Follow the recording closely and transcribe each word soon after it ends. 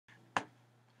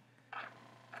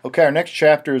Okay, our next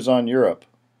chapter is on Europe.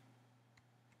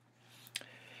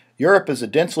 Europe is a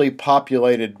densely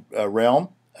populated realm,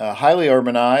 highly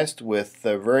urbanized with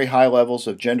very high levels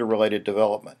of gender-related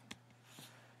development.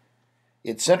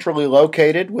 It's centrally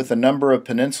located with a number of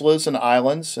peninsulas and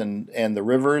islands, and the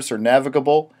rivers are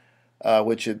navigable,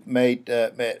 which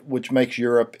makes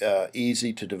Europe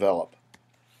easy to develop.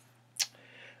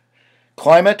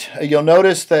 Climate, you'll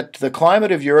notice that the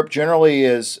climate of Europe generally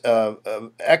is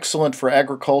excellent for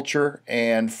agriculture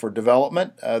and for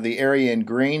development. The area in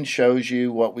green shows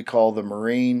you what we call the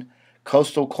marine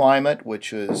coastal climate,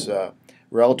 which is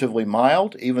relatively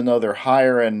mild, even though they're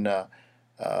higher in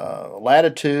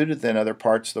latitude than other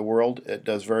parts of the world. It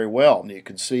does very well. And you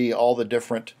can see all the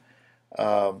different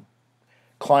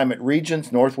climate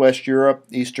regions: Northwest Europe,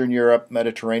 Eastern Europe,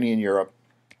 Mediterranean Europe.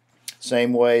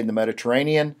 Same way in the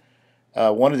Mediterranean.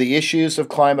 One of the issues of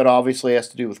climate obviously has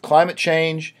to do with climate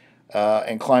change,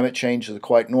 and climate change is a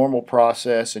quite normal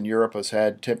process, and Europe has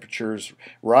had temperatures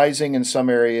rising in some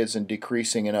areas and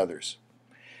decreasing in others.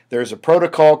 There's a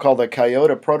protocol called the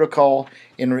Ch02 protocol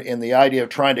in the idea of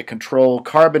trying to control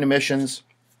carbon emissions.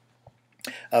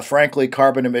 Frankly,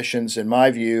 carbon emissions, in my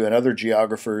view, and other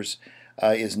geographers,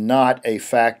 is not a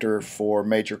factor for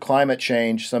major climate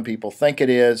change. Some people think it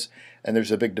is, and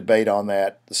there's a big debate on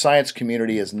that. The science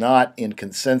community is not in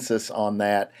consensus on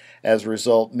that. As a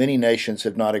result, many nations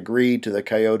have not agreed to the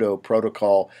Ch02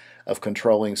 protocol of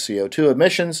controlling CO2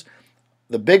 emissions.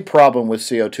 The big problem with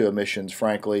CO2 emissions,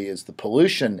 frankly, is the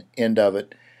pollution end of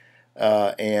it,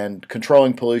 and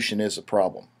controlling pollution is a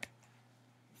problem.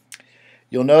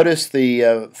 You'll notice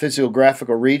the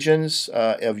physiographical regions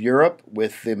of Europe,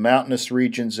 with the mountainous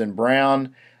regions in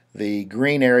brown. The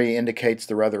green area indicates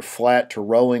the rather flat to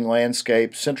rolling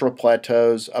landscape, central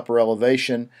plateaus, upper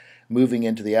elevation, moving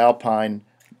into the alpine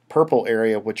purple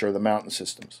area, which are the mountain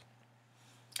systems.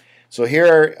 So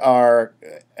here are,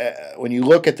 when you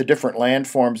look at the different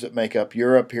landforms that make up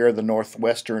Europe, here are the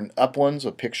northwestern uplands,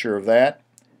 a picture of that.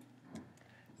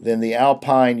 Then the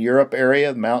alpine Europe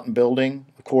area, the mountain building.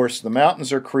 Of course, the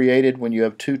mountains are created when you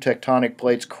have two tectonic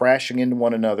plates crashing into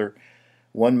one another.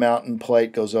 One mountain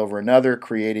plate goes over another,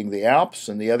 creating the Alps,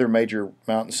 and the other major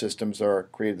mountain systems are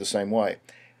created the same way.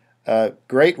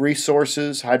 Great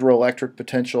resources, hydroelectric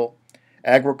potential,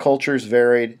 agriculture is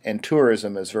varied, and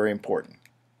tourism is very important.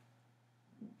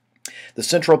 The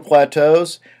central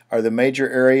plateaus are the major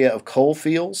area of coal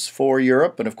fields for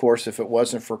Europe, and of course, if it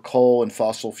wasn't for coal and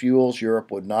fossil fuels,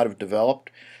 Europe would not have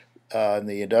developed in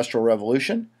the Industrial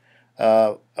Revolution.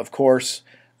 Of course,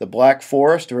 the Black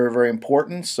Forest are very, very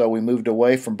important, so we moved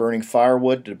away from burning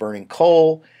firewood to burning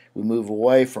coal. We moved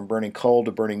away from burning coal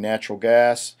to burning natural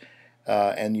gas,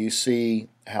 and you see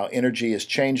how energy has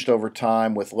changed over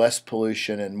time with less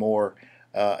pollution and more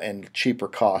and cheaper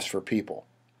costs for people.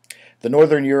 The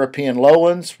northern European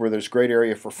lowlands, where there's great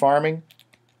area for farming.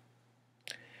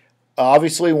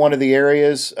 Obviously, one of the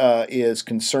areas is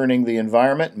concerning the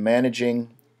environment, managing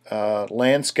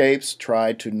landscapes,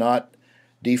 try to not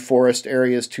deforest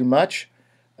areas too much.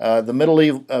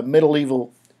 The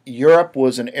medieval Europe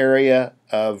was an area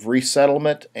of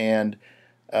resettlement and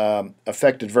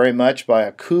affected very much by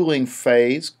a cooling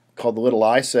phase called the Little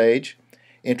Ice Age.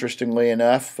 Interestingly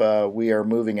enough, we are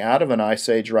moving out of an ice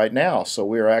age right now, so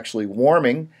we are actually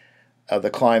warming the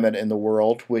climate in the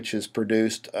world, which has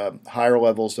produced higher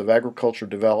levels of agriculture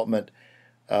development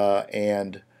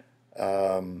and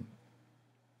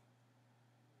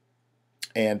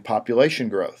population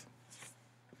growth.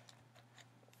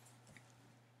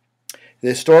 The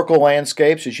historical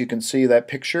landscapes, as you can see that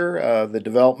picture, the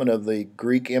development of the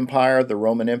Greek Empire, the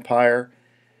Roman Empire,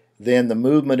 then the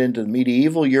movement into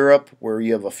medieval Europe, where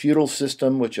you have a feudal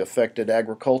system which affected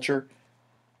agriculture.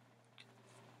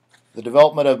 The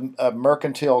development of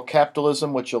mercantile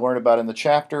capitalism, which you'll learn about in the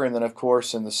chapter, and then of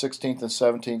course in the 16th and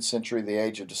 17th century, the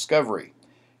Age of Discovery,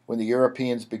 when the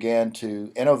Europeans began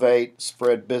to innovate,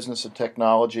 spread business and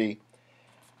technology.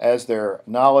 As their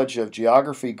knowledge of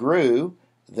geography grew,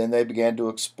 then they began to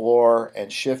explore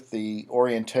and shift the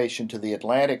orientation to the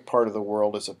Atlantic part of the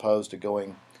world as opposed to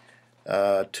going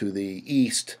to the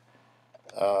east,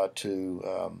 over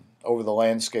the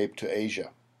landscape to Asia.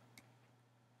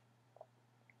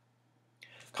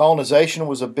 Colonization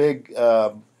was a big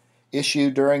issue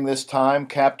during this time.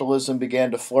 Capitalism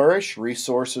began to flourish.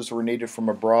 Resources were needed from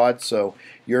abroad, so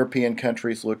European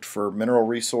countries looked for mineral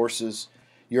resources.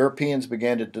 Europeans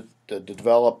began to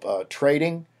develop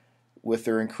trading with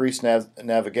their increased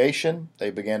navigation. They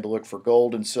began to look for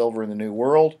gold and silver in the New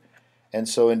World. And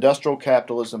so industrial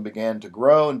capitalism began to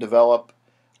grow and develop,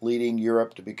 leading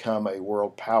Europe to become a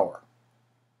world power.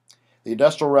 The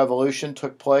Industrial Revolution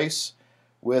took place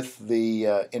with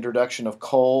the introduction of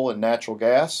coal and natural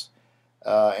gas,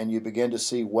 and you begin to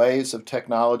see waves of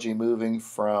technology moving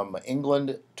from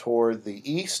England toward the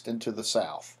east and to the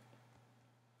south.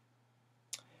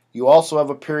 You also have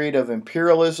a period of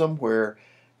imperialism where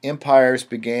empires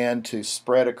began to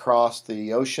spread across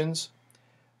the oceans.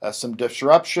 Some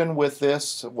disruption with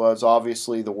this was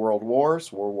obviously the World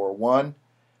Wars, World War I,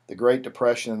 the Great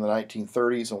Depression in the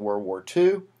 1930s, and World War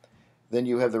II. Then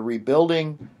you have the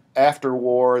rebuilding after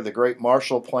war, the Great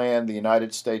Marshall Plan the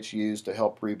United States used to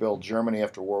help rebuild Germany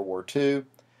after World War II.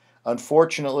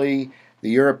 Unfortunately, the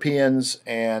Europeans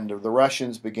and the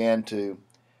Russians began to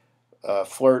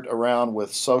flirt around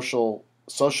with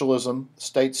socialism,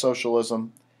 state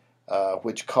socialism,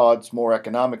 which caused more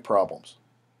economic problems.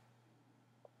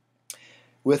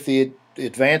 With the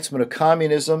advancement of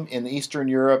communism in Eastern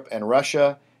Europe and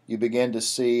Russia, you begin to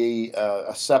see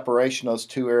a separation of those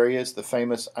two areas, the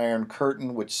famous Iron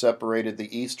Curtain, which separated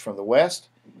the East from the West.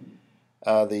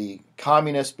 The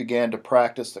communists began to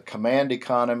practice the command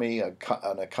economy,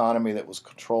 an economy that was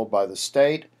controlled by the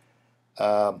state.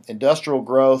 Industrial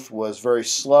growth was very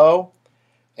slow,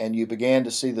 and you began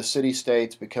to see the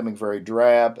city-states becoming very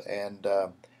drab, and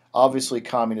obviously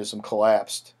communism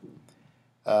collapsed.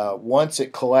 Once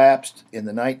it collapsed in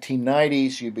the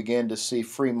 1990s, you began to see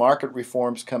free market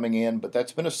reforms coming in, but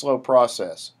that's been a slow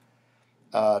process.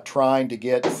 Trying to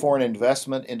get foreign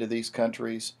investment into these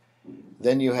countries.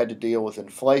 Then you had to deal with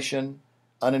inflation,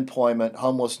 unemployment,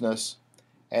 homelessness,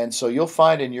 and so you'll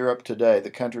find in Europe today the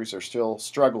countries are still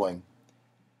struggling.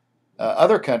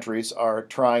 Other countries are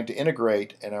trying to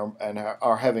integrate and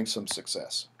are having some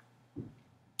success.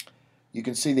 You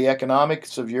can see the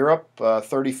economics of Europe,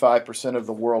 35% of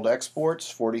the world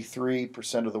exports,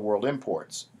 43% of the world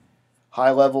imports.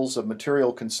 High levels of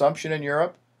material consumption in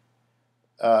Europe.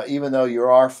 Even though you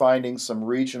are finding some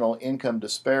regional income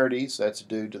disparities, that's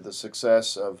due to the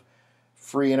success of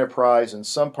free enterprise in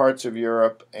some parts of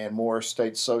Europe and more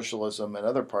state socialism in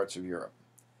other parts of Europe.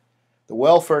 The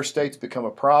welfare states become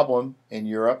a problem in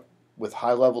Europe with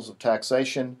high levels of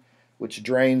taxation, which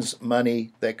drains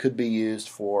money that could be used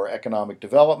for economic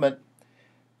development,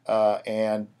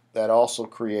 and that also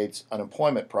creates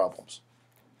unemployment problems.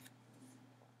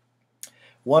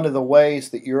 One of the ways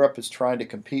that Europe is trying to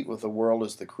compete with the world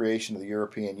is the creation of the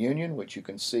European Union, which you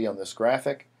can see on this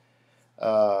graphic,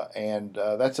 and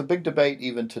that's a big debate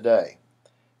even today.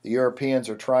 The Europeans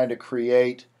are trying to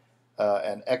create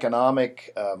an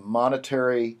economic,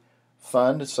 monetary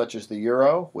fund such as the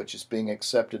euro, which is being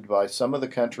accepted by some of the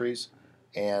countries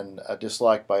and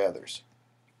disliked by others.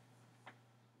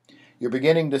 You're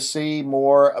beginning to see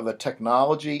more of a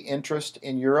technology interest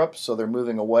in Europe, so they're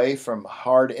moving away from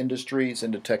hard industries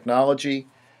into technology.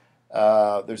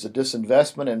 There's a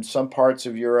disinvestment in some parts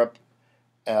of Europe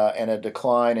and a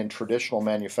decline in traditional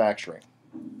manufacturing.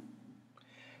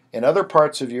 In other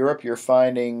parts of Europe, you're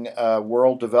finding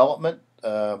world development,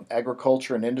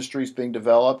 agriculture and industries being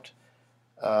developed,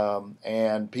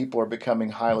 and people are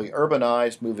becoming highly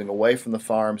urbanized, moving away from the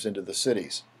farms into the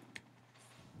cities.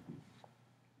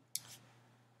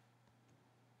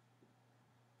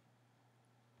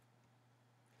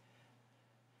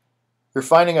 You're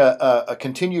finding a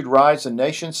continued rise in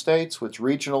nation states with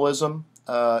regionalism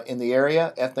in the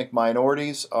area. Ethnic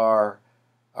minorities are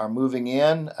moving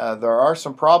in. There are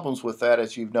some problems with that,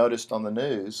 as you've noticed on the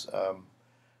news.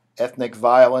 Ethnic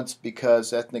violence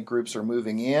because ethnic groups are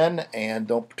moving in and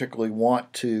don't particularly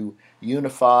want to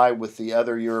unify with the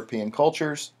other European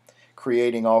cultures,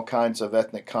 creating all kinds of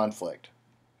ethnic conflict.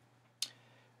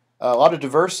 A lot of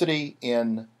diversity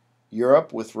in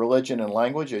Europe with religion and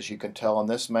language, as you can tell on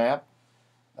this map.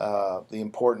 The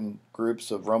important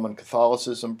groups of Roman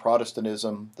Catholicism,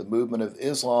 Protestantism, the movement of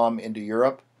Islam into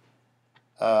Europe,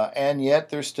 and yet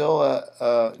there's still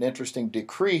an interesting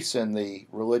decrease in the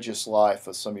religious life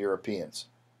of some Europeans.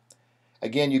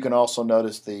 Again, you can also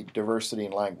notice the diversity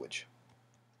in language.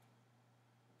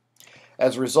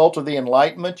 As a result of the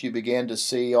Enlightenment, you began to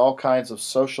see all kinds of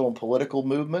social and political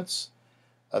movements,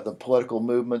 the political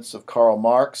movements of Karl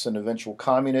Marx and eventual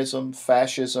communism,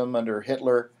 fascism under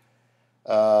Hitler,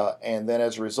 and then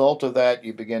as a result of that,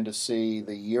 you begin to see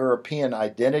the European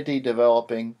identity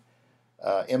developing.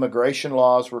 Immigration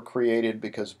laws were created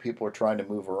because people were trying to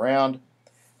move around,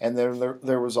 and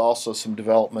there was also some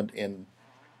development in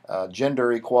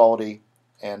gender equality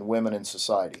and women in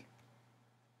society.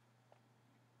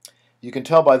 You can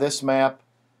tell by this map,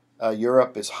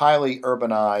 Europe is highly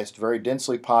urbanized, very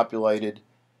densely populated,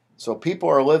 so people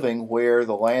are living where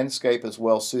the landscape is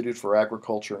well suited for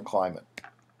agriculture and climate.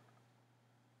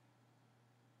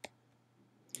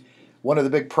 One of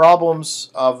the big problems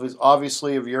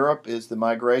obviously of Europe is the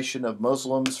migration of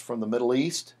Muslims from the Middle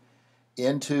East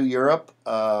into Europe,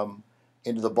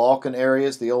 into the Balkan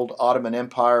areas, the old Ottoman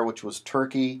Empire, which was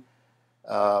Turkey.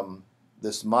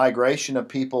 This migration of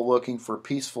people looking for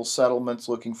peaceful settlements,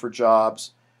 looking for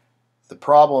jobs. The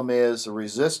problem is a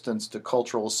resistance to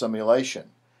cultural assimilation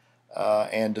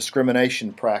and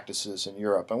discrimination practices in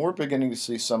Europe. And we're beginning to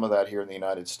see some of that here in the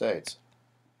United States.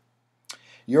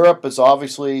 Europe is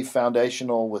obviously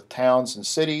foundational with towns and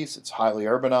cities. It's highly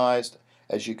urbanized,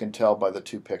 as you can tell by the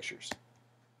two pictures.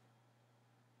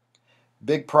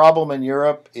 Big problem in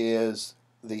Europe is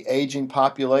the aging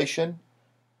population,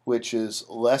 which is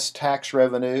less tax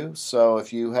revenue. So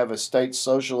if you have a state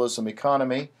socialism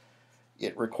economy,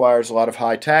 it requires a lot of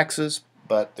high taxes,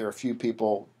 but there are few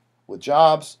people with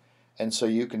jobs, and so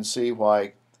you can see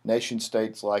why nation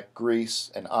states like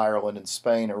Greece and Ireland and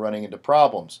Spain are running into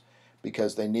problems,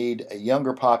 because they need a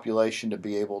younger population to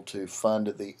be able to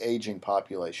fund the aging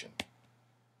population.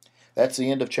 That's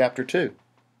the end of Chapter 2.